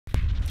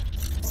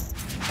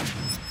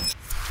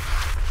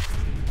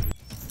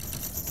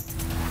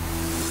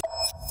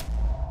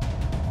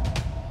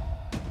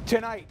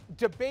Tonight,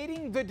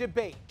 debating the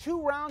debate. 2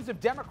 rounds of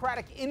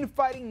Democratic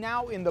infighting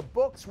now in the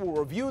books. We'll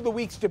review the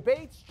week's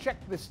debates, check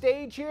the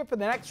stage here for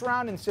the next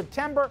round in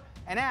September,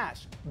 and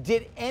ask,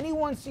 did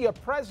anyone see a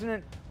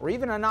president or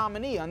even a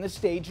nominee on the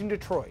stage in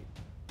Detroit?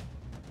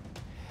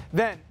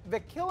 Then, the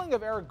killing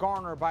of Eric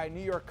Garner by a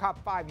New York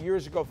cop 5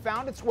 years ago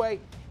found its way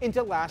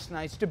into last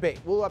night's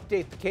debate. We'll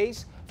update the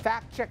case,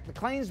 fact-check the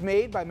claims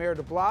made by Mayor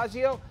de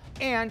Blasio,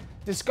 and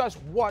discuss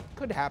what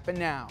could happen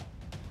now.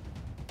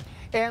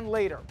 And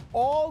later,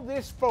 all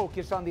this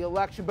focus on the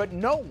election, but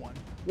no one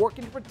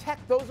working to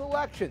protect those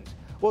elections.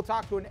 We'll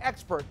talk to an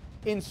expert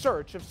in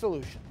search of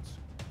solutions.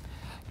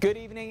 Good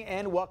evening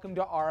and welcome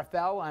to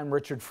RFL. I'm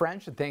Richard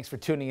French, and thanks for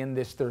tuning in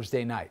this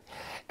Thursday night.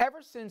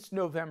 Ever since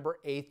November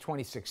 8th,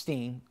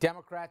 2016,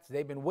 Democrats,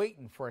 they've been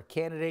waiting for a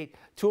candidate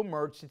to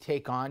emerge to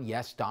take on,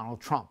 yes, Donald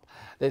Trump.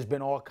 There's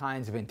been all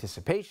kinds of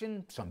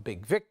anticipation, some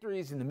big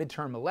victories in the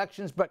midterm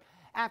elections, but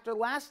after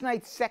last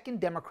night's second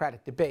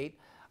Democratic debate,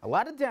 a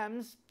lot of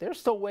Dems, they're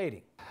still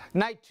waiting.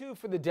 Night 2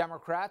 for the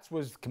Democrats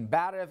was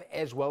combative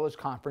as well as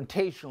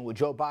confrontational, with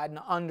Joe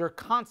Biden under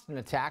constant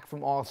attack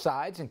from all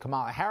sides and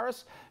Kamala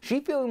Harris, she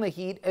feeling the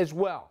heat as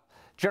well.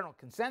 General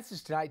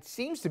consensus tonight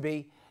seems to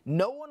be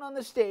no one on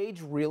the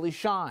stage really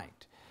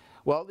shined.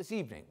 Well, this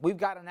evening, we've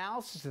got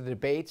analysis of the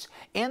debates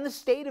and the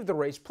state of the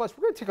race, plus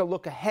we're going to take a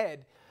look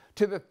ahead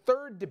to the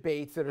third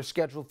debates that are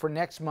scheduled for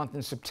next month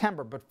in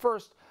September. But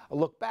first, a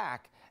look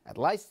back at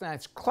last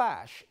night's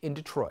clash in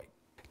Detroit.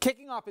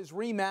 Kicking off his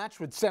rematch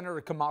with Senator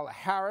Kamala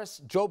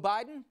Harris, Joe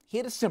Biden, he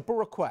had a simple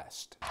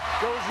request.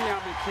 Go easy on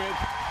me,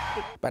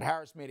 kid. But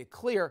Harris made it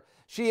clear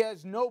she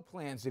has no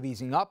plans of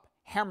easing up,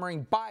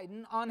 hammering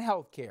Biden on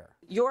health care.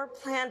 Your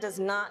plan does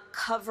not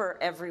cover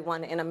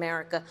everyone in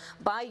America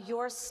by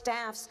your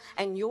staff's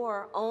and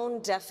your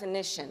own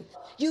definition.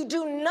 You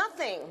do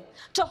nothing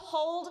to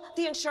hold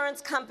the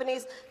insurance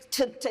companies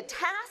to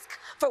task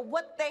for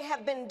what they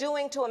have been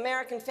doing to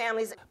American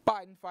families.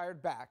 Biden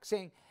fired back,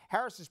 saying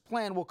Harris's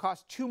plan will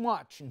cost too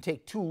much and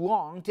take too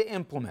long to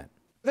implement.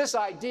 This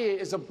idea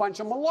is a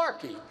bunch of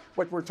malarkey,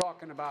 what we're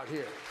talking about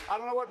here. I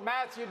don't know what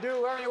math you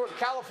do in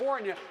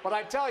California, but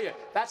I tell you,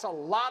 that's a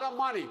lot of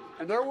money,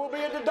 and there will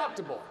be a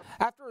deductible.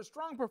 After a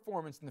strong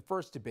performance in the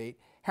first debate,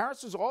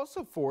 Harris was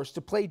also forced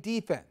to play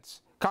defense.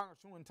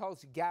 Congresswoman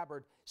Tulsi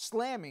Gabbard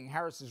slamming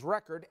Harris's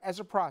record as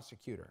a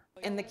prosecutor.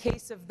 In the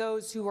case of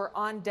those who were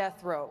on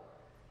death row,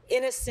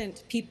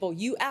 innocent people,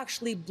 you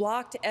actually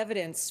blocked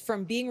evidence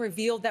from being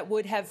revealed that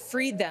would have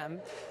freed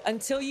them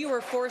until you were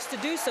forced to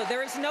do so.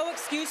 There is no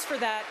excuse for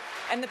that.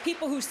 And the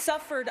people who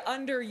suffered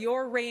under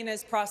your reign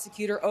as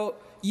prosecutor,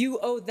 you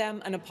owe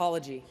them an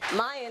apology.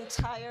 My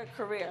entire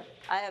career,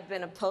 I have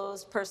been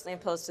personally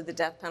opposed to the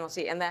death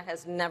penalty, and that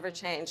has never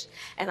changed.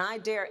 And I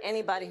dare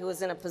anybody who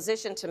is in a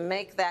position to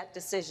make that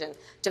decision,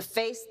 to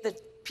face the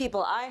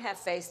people I have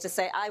faced, to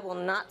say I will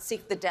not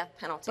seek the death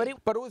penalty.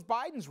 But it was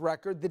Biden's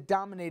record that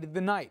dominated the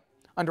night.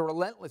 Under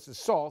relentless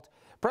assault,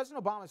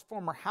 President Obama's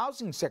former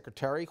housing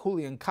secretary,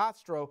 Julian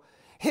Castro,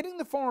 hitting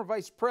the former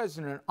vice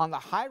president on the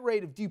high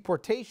rate of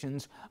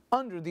deportations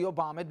under the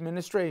Obama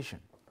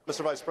administration.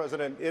 Mr. Vice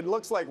President, it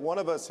looks like one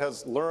of us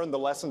has learned the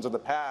lessons of the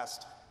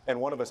past and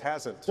one of us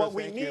hasn't. What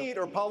we need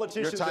are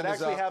politicians that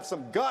actually have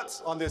some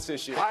guts on this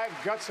issue. I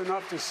have guts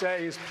enough to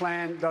say his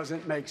plan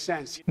doesn't make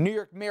sense. New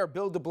York Mayor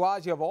Bill de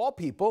Blasio, of all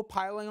people,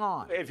 piling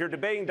on. If you're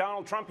debating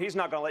Donald Trump, he's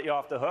not going to let you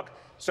off the hook.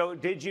 So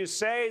did you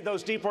say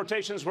those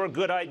deportations were a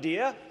good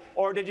idea?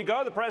 Or did you go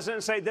to the president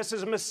and say, this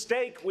is a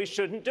mistake, we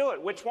shouldn't do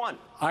it? Which one?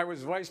 I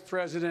was vice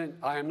president.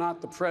 I am not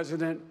the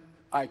president.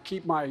 I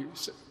keep my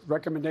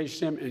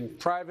recommendation in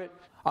private.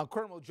 On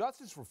criminal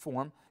justice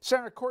reform,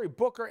 Senator Cory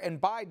Booker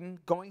and Biden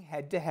going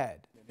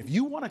head-to-head. If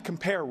you want to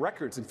compare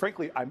records, and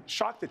frankly, I'm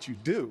shocked that you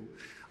do,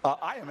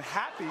 I am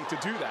happy to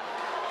do that.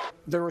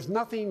 There was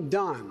nothing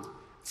done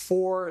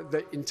for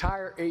the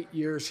entire 8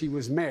 years he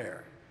was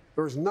mayor.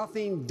 There was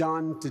nothing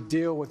done to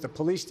deal with the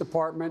police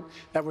department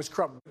that was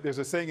corrupt. There's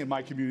a saying in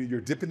my community,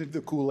 you're dipping into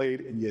the Kool-Aid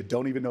and you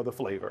don't even know the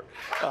flavor.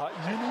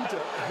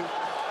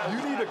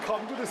 You need to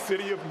come to the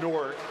city of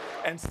Newark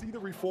and see the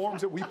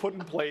reforms that we put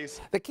in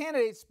place. The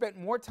candidates spent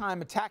more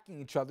time attacking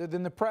each other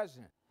than the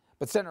president,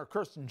 but Senator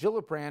Kirsten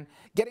Gillibrand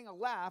getting a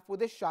laugh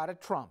with a shot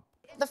at Trump.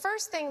 The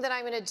first thing that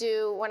I'm going to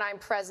do when I'm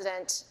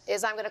president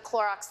is I'm going to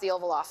Clorox the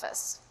Oval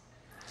Office.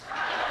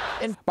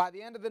 And by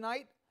the end of the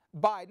night,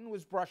 Biden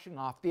was brushing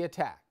off the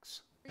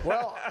attacks.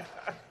 Well,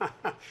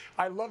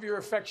 I love your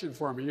affection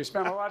for me. You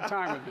spent a lot of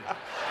time with me.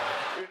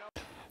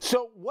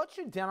 So what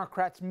should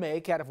Democrats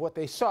make out of what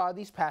they saw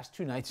these past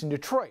 2 nights in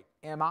Detroit?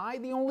 Am I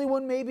the only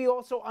one maybe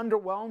also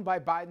underwhelmed by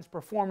Biden's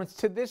performance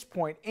to this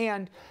point?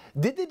 And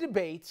did the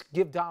debates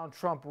give Donald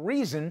Trump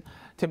reason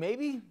to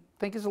maybe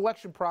think his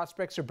election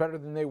prospects are better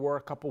than they were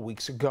a couple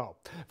weeks ago?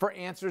 For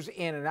answers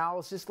and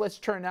analysis, let's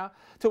turn now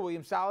to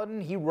William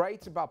Saletan. He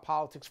writes about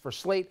politics for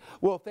Slate.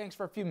 Will, thanks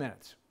for a few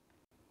minutes.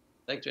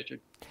 Thanks, Richard.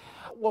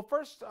 Well,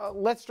 first,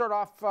 let's start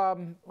off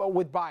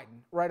with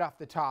Biden right off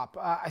the top.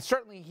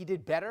 Certainly he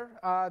did better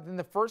than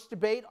the first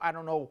debate. I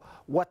don't know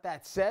what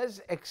that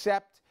says,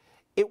 except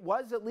it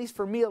was, at least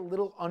for me, a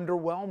little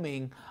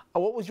underwhelming.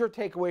 What was your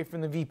takeaway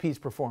from the VP's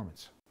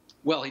performance?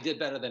 Well, he did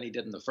better than he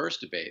did in the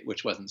first debate,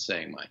 which wasn't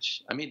saying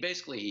much. I mean,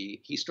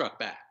 basically, he struck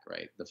back,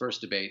 right? The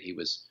first debate, he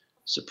was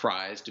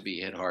surprised to be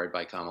hit hard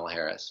by Kamala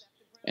Harris.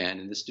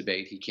 And in this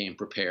debate, he came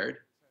prepared.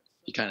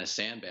 He kind of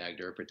sandbagged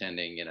her,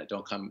 pretending,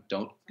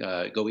 don't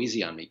go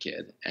easy on me,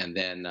 kid. And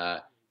then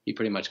he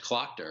pretty much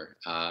clocked her,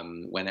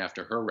 went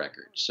after her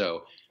record.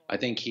 So I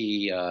think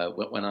he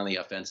went on the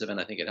offensive, and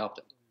I think it helped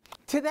him.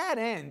 To that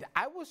end,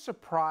 I was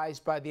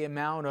surprised by the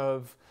amount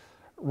of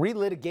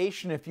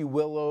relitigation, if you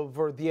will,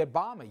 over the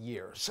Obama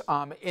years,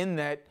 in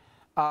that,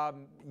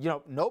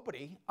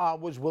 nobody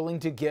was willing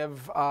to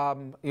give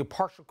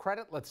partial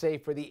credit, let's say,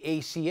 for the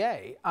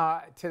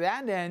ACA. To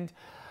that end,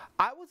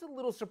 I was a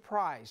little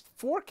surprised.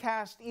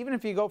 Forecast, even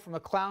if you go from a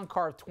clown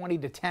car of 20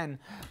 to 10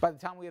 by the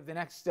time we have the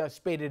next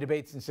spate of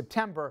debates in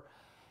September,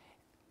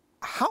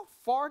 how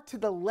far to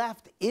the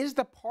left is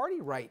the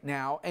party right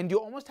now? And you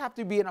almost have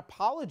to be an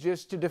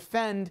apologist to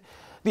defend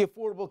the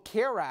Affordable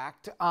Care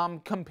Act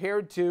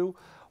compared to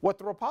what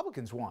the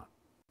Republicans want.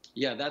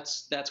 Yeah,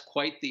 that's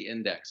quite the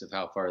index of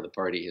how far the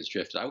party has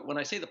drifted. When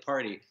I say the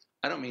party,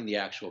 I don't mean the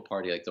actual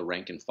party, like the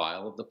rank and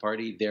file of the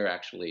party. They're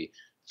actually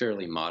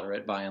fairly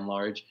moderate by and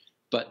large.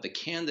 But the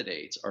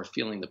candidates are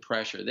feeling the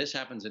pressure. This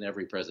happens in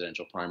every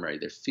presidential primary.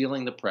 They're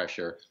feeling the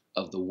pressure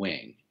of the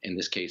wing, in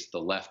this case, the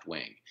left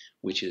wing,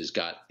 which has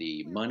got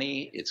the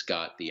money, it's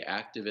got the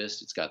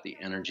activists, it's got the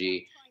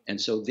energy.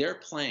 And so they're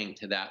playing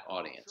to that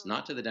audience,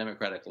 not to the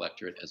Democratic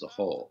electorate as a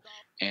whole.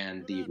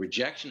 And the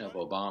rejection of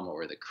Obama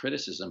or the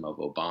criticism of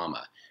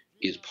Obama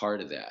is part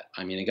of that.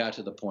 I mean, it got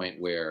to the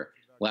point where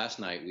last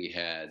night we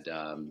had,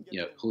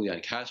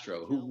 Julian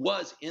Castro, who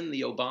was in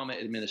the Obama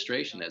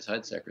administration as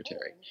HUD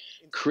secretary,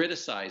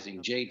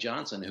 criticizing Jay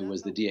Johnson, who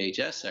was the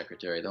DHS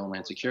secretary, the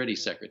Homeland Security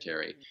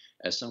secretary,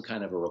 as some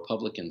kind of a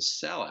Republican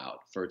sellout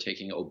for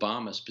taking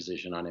Obama's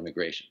position on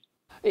immigration.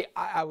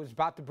 I was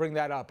about to bring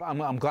that up.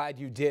 I'm glad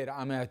you did.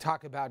 I'm going to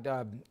talk about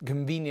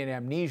convenient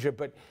amnesia,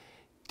 but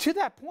to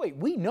that point,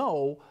 we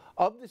know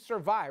of the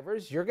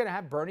survivors, you're going to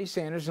have Bernie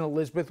Sanders and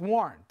Elizabeth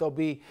Warren. They'll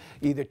be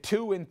either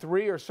 2 and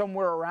 3 or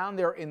somewhere around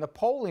there in the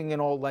polling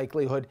in all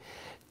likelihood.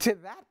 To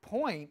that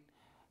point,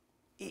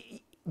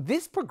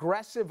 this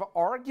progressive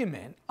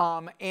argument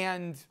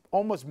and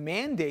almost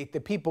mandate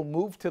that people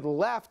move to the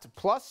left,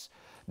 plus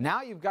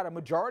now you've got a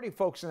majority of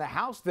folks in the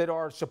House that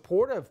are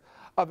supportive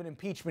of an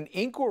impeachment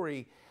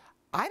inquiry.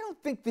 I don't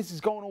think this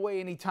is going away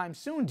anytime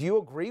soon. Do you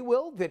agree,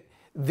 Will, that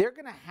they're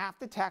going to have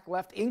to tack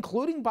left,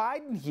 including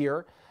Biden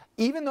here,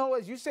 even though,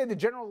 as you say, the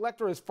general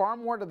electorate is far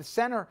more to the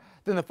center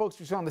than the folks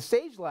we saw on the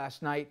stage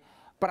last night,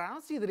 but I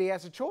don't see that he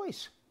has a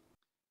choice.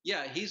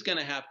 Yeah, he's going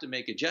to have to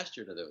make a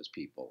gesture to those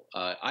people.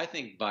 I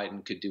think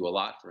Biden could do a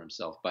lot for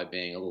himself by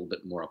being a little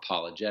bit more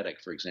apologetic,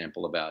 for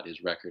example, about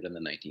his record in the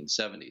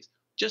 1970s,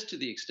 just to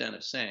the extent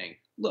of saying,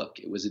 look,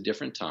 it was a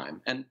different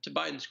time. And to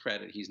Biden's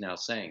credit, he's now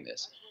saying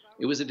this.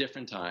 It was a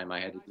different time. I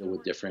had to deal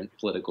with different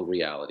political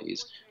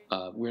realities.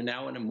 We're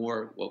now in a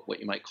more what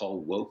you might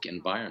call woke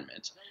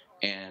environment.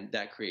 And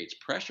that creates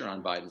pressure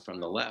on Biden from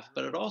the left,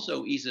 but it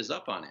also eases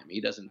up on him.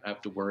 He doesn't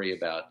have to worry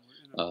about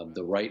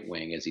the right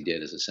wing as he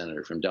did as a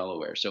senator from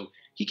Delaware. So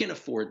he can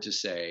afford to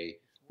say,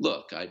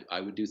 look,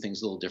 I would do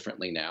things a little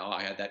differently now.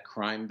 I had that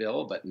crime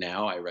bill, but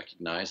now I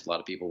recognize a lot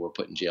of people were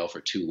put in jail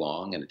for too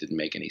long and it didn't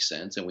make any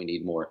sense, and we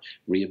need more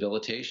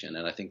rehabilitation.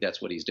 And I think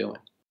that's what he's doing.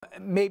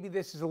 Maybe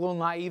this is a little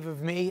naive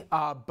of me,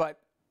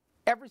 but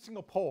every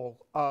single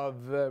poll of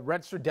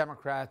registered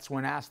Democrats,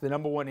 when asked the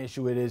number one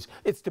issue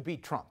it's to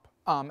beat Trump.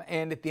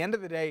 And at the end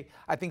of the day,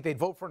 I think they'd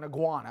vote for an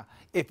iguana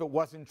if it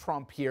wasn't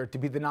Trump here to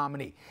be the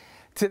nominee.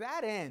 To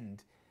that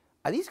end,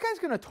 are these guys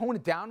going to tone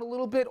it down a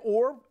little bit?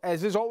 Or,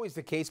 as is always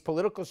the case,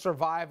 political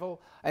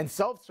survival and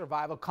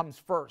self-survival comes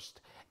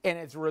first. And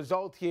as a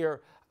result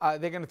here,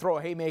 they're going to throw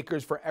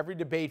haymakers for every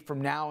debate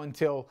from now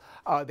until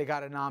they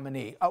got a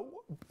nominee.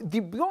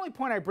 The only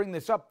point I bring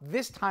this up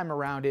this time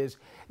around is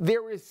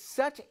there is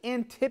such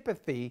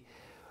antipathy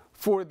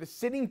for the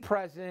sitting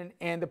president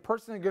and the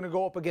person that's going to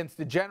go up against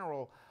the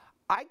general.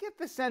 I get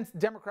the sense the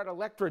Democrat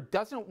electorate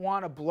doesn't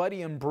want a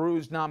bloody and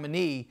bruised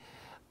nominee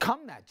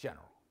come that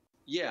general.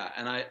 Yeah,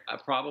 and I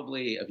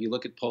probably, if you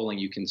look at polling,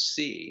 you can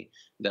see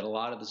that a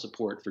lot of the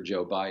support for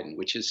Joe Biden,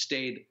 which has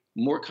stayed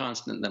more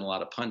constant than a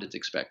lot of pundits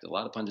expected. A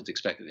lot of pundits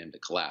expected him to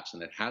collapse,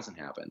 and it hasn't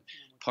happened.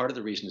 Part of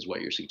the reason is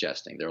what you're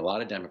suggesting. There are a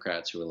lot of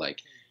Democrats who are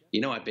like,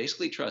 I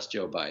basically trust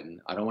Joe Biden.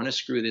 I don't want to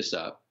screw this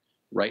up.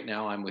 Right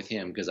now I'm with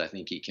him because I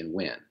think he can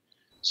win.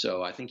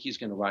 So I think he's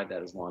going to ride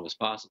that as long as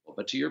possible.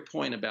 But to your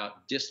point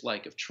about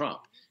dislike of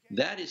Trump,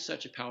 that is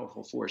such a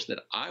powerful force that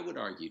I would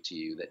argue to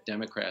you that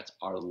Democrats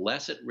are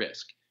less at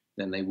risk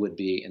than they would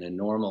be in a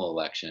normal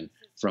election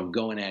from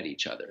going at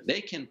each other. They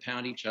can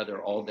pound each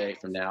other all day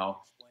from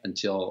now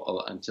until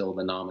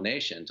the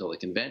nomination, until the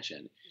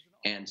convention.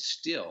 And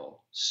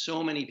still,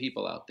 so many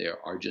people out there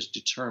are just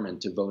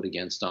determined to vote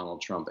against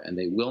Donald Trump, and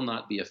they will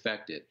not be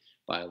affected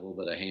by a little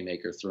bit of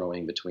haymaker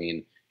throwing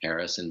between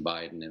Harris and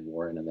Biden and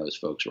Warren and those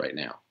folks right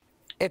now.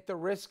 At the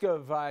risk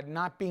of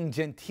not being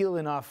genteel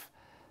enough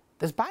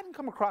Does Biden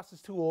come across as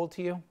too old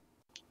to you?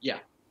 Yeah,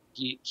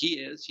 he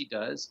is. He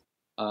does.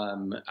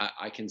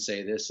 I can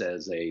say this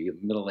as a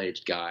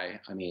middle-aged guy.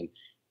 I mean,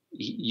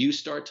 you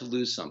start to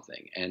lose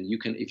something, and you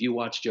can, if you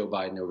watch Joe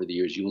Biden over the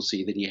years, you will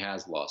see that he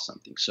has lost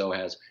something. So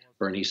has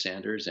Bernie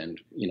Sanders,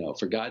 and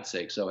for God's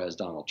sake, so has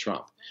Donald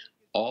Trump.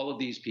 All of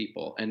these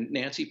people, and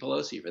Nancy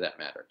Pelosi for that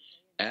matter,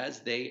 as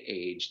they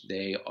age,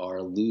 they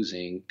are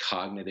losing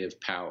cognitive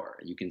power.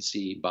 You can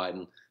see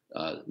Biden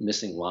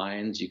missing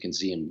lines. You can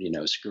see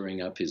him,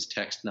 screwing up his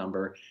text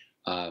number.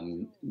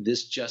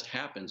 This just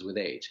happens with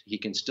age. He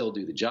can still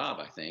do the job,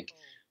 I think,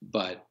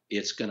 but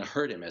it's going to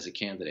hurt him as a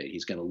candidate.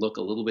 He's going to look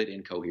a little bit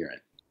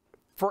incoherent.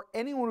 For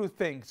anyone who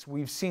thinks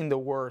we've seen the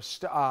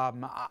worst,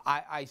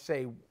 I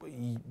say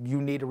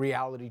you need a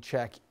reality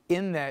check,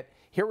 in that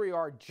here we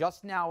are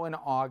just now in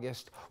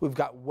August. We've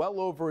got well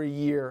over a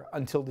year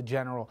until the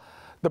general.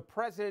 The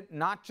president,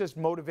 not just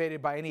motivated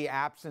by any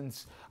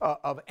absence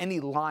of any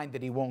line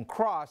that he won't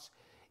cross,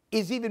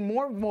 is even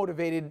more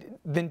motivated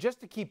than just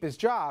to keep his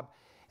job.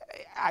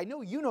 I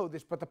know you know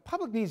this, but the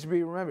public needs to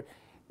be remembered.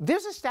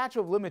 There's a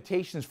statute of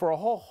limitations for a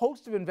whole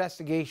host of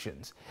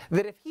investigations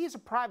that if he is a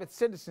private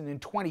citizen in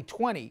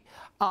 2020,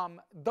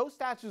 those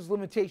statutes of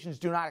limitations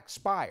do not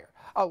expire.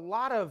 A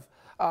lot of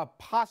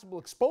possible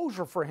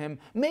exposure for him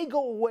may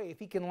go away if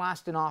he can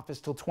last in office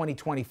till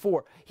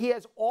 2024. He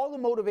has all the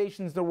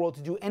motivations in the world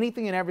to do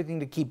anything and everything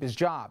to keep his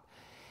job.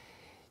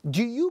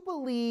 Do you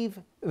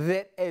believe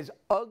that, as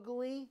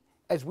ugly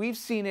as we've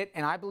seen it,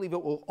 and I believe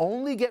it will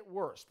only get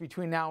worse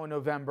between now and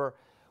November,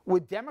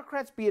 would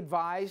Democrats be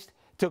advised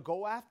to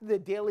go after the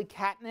daily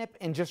catnip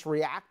and just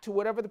react to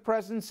whatever the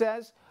president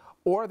says?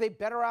 Or are they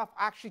better off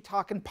actually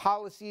talking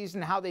policies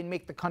and how they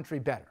make the country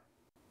better?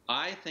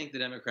 I think the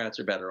Democrats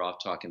are better off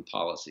talking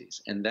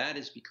policies, and that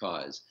is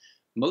because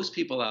most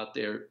people out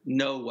there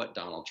know what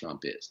Donald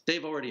Trump is.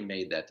 They've already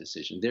made that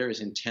decision. There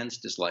is intense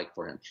dislike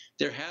for him.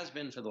 There has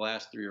been for the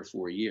last 3 or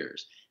 4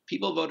 years.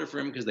 People voted for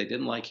him because they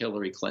didn't like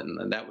Hillary Clinton,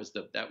 and that was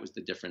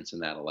the difference in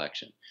that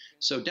election.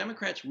 So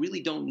Democrats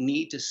really don't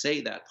need to say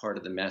that part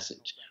of the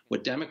message.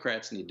 What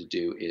Democrats need to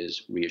do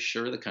is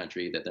reassure the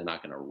country that they're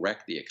not going to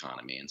wreck the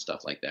economy and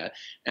stuff like that.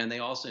 And they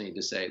also need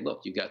to say,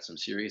 look, you've got some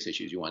serious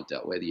issues you want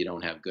dealt with. You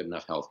don't have good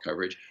enough health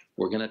coverage.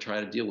 We're going to try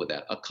to deal with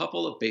that. A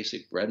couple of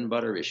basic bread and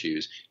butter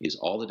issues is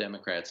all the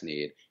Democrats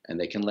need, and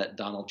they can let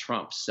Donald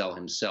Trump sell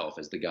himself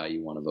as the guy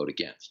you want to vote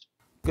against.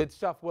 Good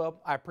stuff,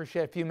 Will. I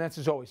appreciate a few minutes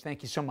as always.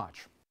 Thank you so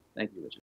much. Thank you, Richard.